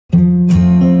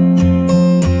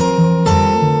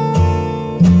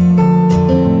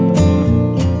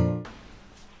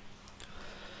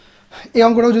এই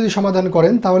অঙ্কটাও যদি সমাধান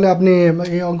করেন তাহলে আপনি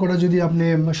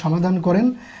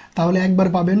তাহলে একবার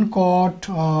পাবেন কট,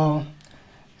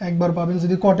 একবার পাবেন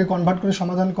যদি কটে কনভার্ট করে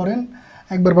সমাধান করেন,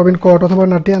 একবার পাবেন কট অথবা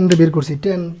না ট্যান দিয়ে বের করছি,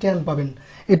 ট্যান পাবেন।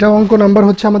 এটা অঙ্ক নাম্বার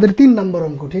হচ্ছে আমাদের 3 নাম্বার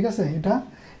অঙ্ক, ঠিক আছে? এটা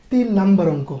 3 নাম্বার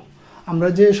অঙ্ক। আমরা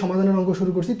যে সমাধানের অঙ্ক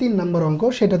শুরু করছি 3 নাম্বার অঙ্ক,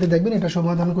 সেটাতে দেখবেন এটা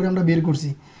সমাধান করে আমরা বের করছি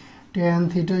tan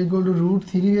θ =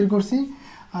 √3 বের করছি,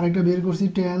 আর একটা বের করছি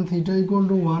tan θ =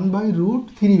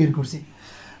 1/√3 বের করছি।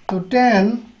 তো tan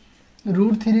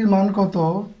 √3 এর মান কত?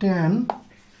 tan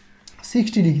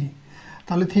 60 ডিগ্রি,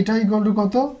 তাহলে θ =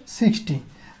 কত? 60,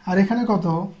 আর এখানে কত?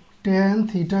 tan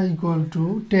θ =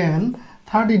 tan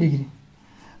 30 ডিগ্রি,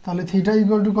 তাহলে θ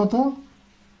 = কত?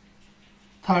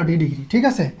 30 ডিগ্রি, ঠিক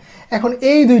আছে? এখন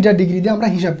এই দুইটা ডিগ্রি দিয়ে আমরা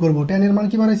হিসাব করব। tan এর মান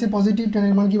কি বাড়াইছে? পজিটিভ, tan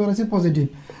এর মান কি বাড়াইছে? পজিটিভ,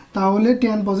 তাহলে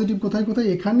tan পজিটিভ কোথায় কোথায়?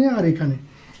 এখানে আর এখানে,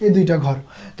 এই দুইটা ঘর।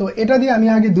 তো এটা দিয়ে আমি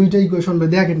আগে দুইটা ইকুয়েশন পাই।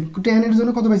 দেখেন tan এর জন্য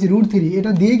কত পাইছি? √3,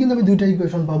 এটা দিয়েই কিন্তু আমি দুইটা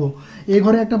ইকুয়েশন পাবো, এই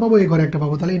ঘরে একটা পাবো, এই ঘরে একটা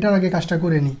পাবো। তাহলে এটার আগে কাজটা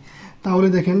করে নিই। তাহলে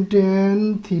দেখেন tan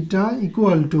θ =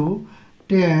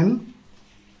 tan,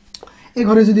 এই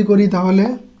ঘরে যদি করি তাহলে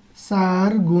 4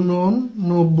 ×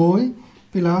 90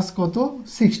 প্লাস কত?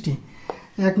 60,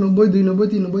 1 90, 2 90,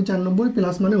 3 90, 4 90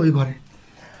 প্লাস মানে ওই ঘরে।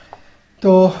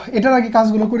 তো এটার আগে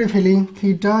কাজগুলো করে ফেলি। θ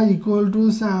 =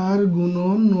 4 ×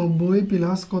 90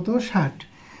 প্লাস কত? 60,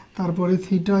 তারপরে θ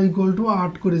 =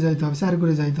 8 করে যাইতে হবে, 4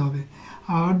 করে যাইতে হবে,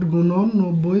 8 ×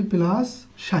 90 প্লাস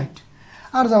 60।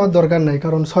 আর যাওয়ার দরকার নাই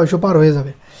কারণ 600 পার হয়ে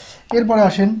যাবে। এরপরে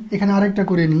আসেন এখানে আরেকটা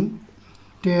করে নিই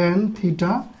tan θ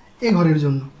এ ঘরের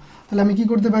জন্য। তাহলে আমি কি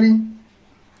করতে পারি?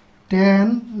 tan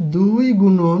 2 ×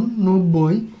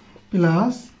 90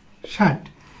 প্লাস 60,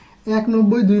 1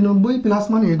 90, 2 90 প্লাস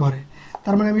মানে এ ঘরে।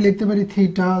 তার মানে আমি লিখতে পারি θ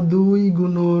 2 ×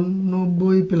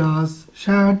 90 প্লাস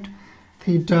 60, θ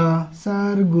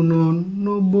 4 ×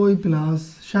 90 প্লাস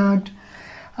 60।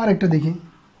 আরেকটা দেখি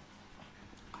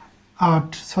 8,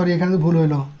 সরি এখানে ভুল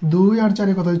হইল, 2 আর 4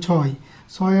 কত হয়? 6,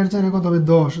 6 আর 4 কত হবে?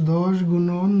 10, 10 ×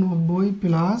 90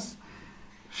 প্লাস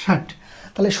 60।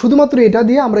 তাহলে শুধুমাত্র এটা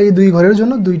দিয়ে আমরা এই দুই ঘরের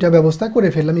জন্য দুইটা ব্যবস্থা করে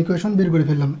ফেললাম, ইকুয়েশন বের করে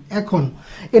ফেললাম। এখন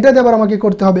এটাতে আবার আমাকে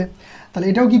করতে হবে, তাহলে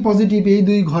এটাও কি পজিটিভ? এই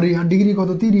দুই ঘরে আর ডিগ্রি কত?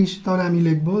 30, তাহলে আমি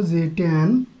লিখব যে tan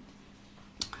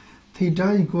θ =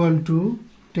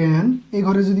 tan, এই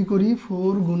ঘরে যদি করি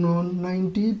 4 ×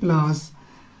 90 প্লাস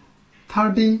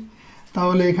 30,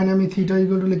 তাহলে এখানে আমি θ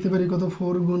 = লিখতে পারি কত?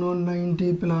 4 × 90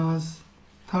 প্লাস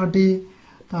 30,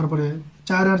 তারপরে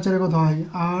 4 আর 4 কত হয়?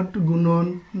 8 ×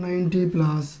 90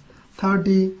 প্লাস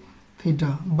 30, θ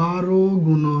 12 ×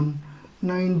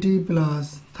 90 প্লাস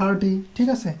 30, ঠিক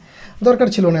আছে? দরকার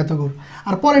ছিল না এতগুলো।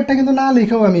 আর পরেরটা কিন্তু না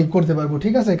লিখেও আমি করতে পারবো,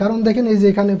 ঠিক আছে? কারণ দেখেন এই যে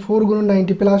এখানে 4 ×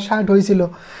 90 প্লাস 60 হয়েছিল,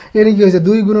 এর কি হয়েছে?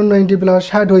 2 × 90 প্লাস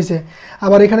 60 হয়েছে।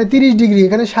 আবার এখানে 30 ডিগ্রি,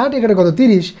 এখানে 60, এখানে কত?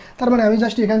 30। তার মানে আমি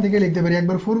জাস্ট এখান থেকে লিখতে পারি,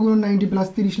 একবার 4 × 90 প্লাস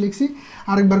 30 লিখছি,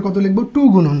 আরেকবার কত লিখবো? 2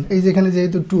 গুণন, এই যে এখানে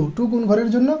যেহেতু 2 কোন ঘরের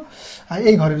জন্য?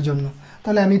 এই ঘরের জন্য।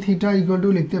 তাহলে আমি θ =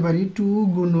 লিখতে পারি 2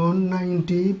 ×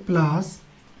 90 প্লাস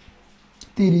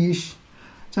 30,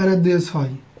 4 আর 2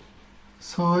 6,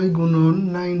 6 ×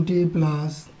 90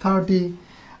 প্লাস 30,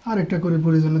 আরেকটা করে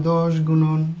প্রয়োজনে 10 ×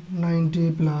 90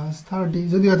 প্লাস 30,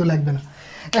 যদিও এত লাগবে না।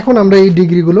 এখন আমরা এই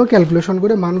ডিগ্রিগুলো ক্যালকুলেশন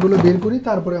করে মানগুলো বের করি,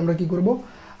 তারপরে আমরা কি করব?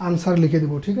 আনসার লিখে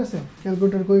দেব, ঠিক আছে?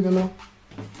 ক্যালকুলেটর কই গেল?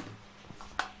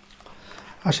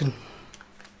 আসেন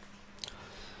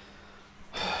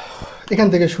এখান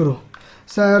থেকে শুরু।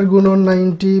 4 ×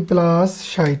 90 প্লাস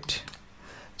 60,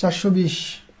 420,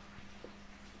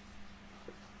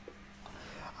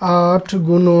 8 ×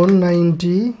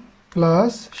 90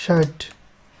 প্লাস 60,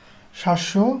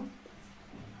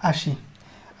 780,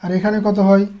 আর এখানে কত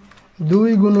হয়? 2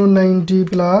 × 90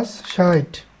 প্লাস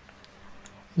 60,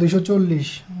 240,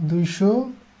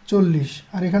 240,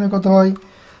 আর এখানে কত হয়?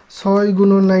 6 ×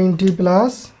 90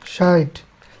 প্লাস 60,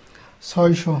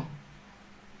 600,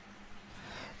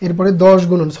 এরপরে 10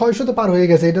 গুণন 600 তো পার হয়ে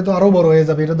গেছে, এটা তো আরও বড় হয়ে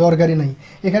যাবে, এটা দরকারই নাই।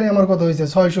 এখানে আমার কত হয়েছে?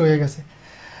 600 হয়ে গেছে।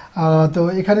 তো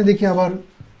এখানে দেখি আবার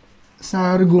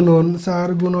 4 ×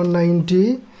 90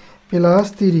 প্লাস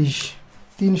 30,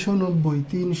 390,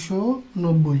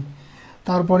 390,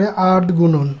 তারপরে 8 ×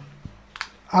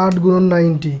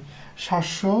 90,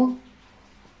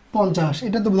 750,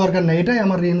 এটা তো দরকার নাই, এটাই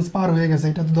আমার রেঞ্জ পার হয়ে গেছে,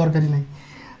 এটা তো দরকারই নাই।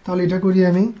 তাহলে এটা করি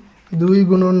আমি 2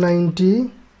 × 90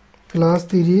 প্লাস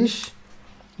 30,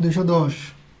 210,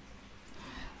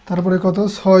 তারপরে কত?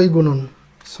 6 ×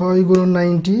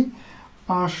 90,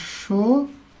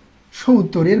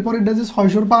 570, এরপরে এটা যে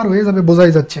 600 পার হয়ে যাবে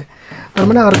বোঝাই যাচ্ছে, তার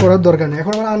মানে আর করার দরকার নেই।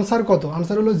 এখন আমার আনসার কত?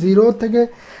 আনসার হলো 0 থেকে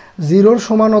 0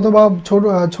 সমান অথবা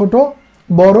ছোট,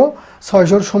 বড়,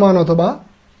 600 সমান অথবা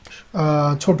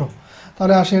ছোট।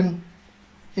 তাহলে আসেন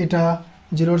এটা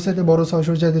 0-র চাইতে বড়,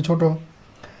 600-র চাইতে ছোট,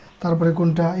 তারপরে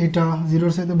কোনটা, এটা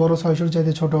 0-র চাইতে বড়, 600-র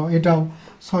চাইতে ছোট, এটাও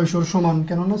 600-র সমান,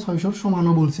 কেননা 600-র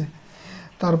সমানও বলছে।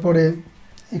 তারপরে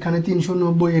এখানে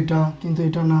 390, এটা কিন্তু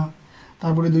এটা না,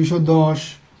 তারপরে 210,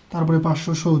 তারপরে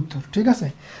 570। ঠিক আছে,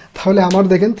 তাহলে আমার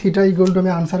দেখেন থিটা ইকুয়াল টু,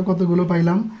 আমি আনসার কতগুলো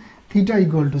পাইলাম, থিটা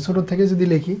ইকুয়াল টু ছোটোর থেকে যদি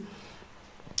লিখি,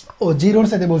 ও 0-র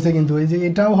সাথে বলছে কিন্তু এই যে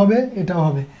এটাও হবে এটাও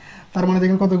হবে, তার মানে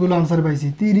দেখেন কতগুলো আনসার পাইছি,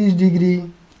 30 ডিগ্রি,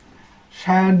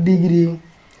 60 ডিগ্রি,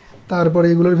 তারপরে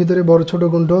এগুলোর ভিতরে বড় ছোট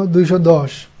কোনটা,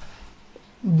 210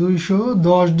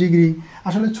 ডিগ্রি।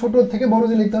 আসলে ছোট থেকে বড়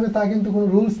যে লিখতে হবে তা কিন্তু কোনো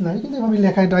রুলস নাই, কিন্তু এভাবে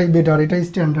লেখা এটাই বেটার, এটাই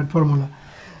স্ট্যান্ডার্ড ফর্মুলা,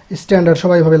 স্ট্যান্ডার্ড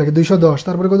সবাই ভাবে লাগে। 210,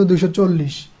 তারপরে কত,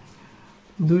 240,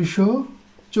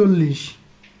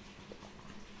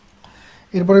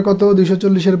 এরপরে কত,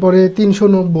 240-এর পরে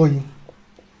 390,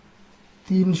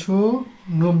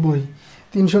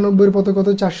 390-এর পর কত,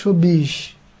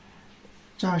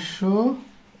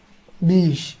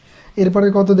 420, এরপরে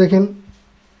কত দেখেন,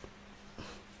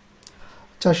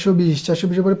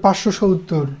 420-এর পরে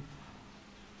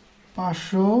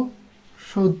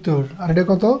 570, আর এটা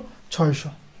কত, 600।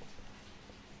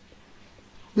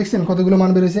 দেখছেন কতগুলো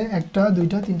মান বেরোয়েছে, 1 2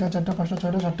 3 4 5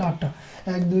 6 7 8টা,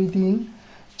 1 2 3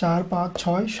 4 5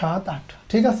 6 7 8।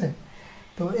 ঠিক আছে,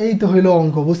 তো এই তো হইলো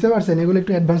অঙ্ক, বুঝতে পারছেন, এগুলো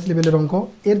একটু অ্যাডভান্স লেভেলের অঙ্ক।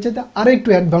 এর চাইতে আরেকটু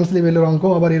অ্যাডভান্স লেভেলের অঙ্ক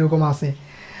আবার এরকম আছে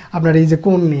আপনার, এই যে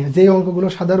কোণ নিয়ে, যে অঙ্কগুলো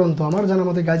সাধারণত আমার জানা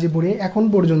মতে গাজীপুরে এখন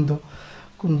পর্যন্ত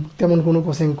তেমন কোনো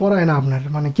কোচিং করায় না, আপনার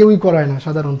মানে কেউই করায় না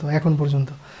সাধারণত এখন পর্যন্ত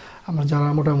আমার যারা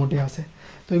মোটামুটি আছে।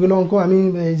 তো এগুলো অঙ্ক আমি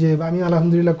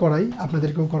আলহামদুলিল্লাহ করাই,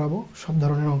 আপনাদেরকেও করাবো, সব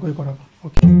ধরনের অঙ্কই করাবো।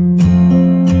 ওকে।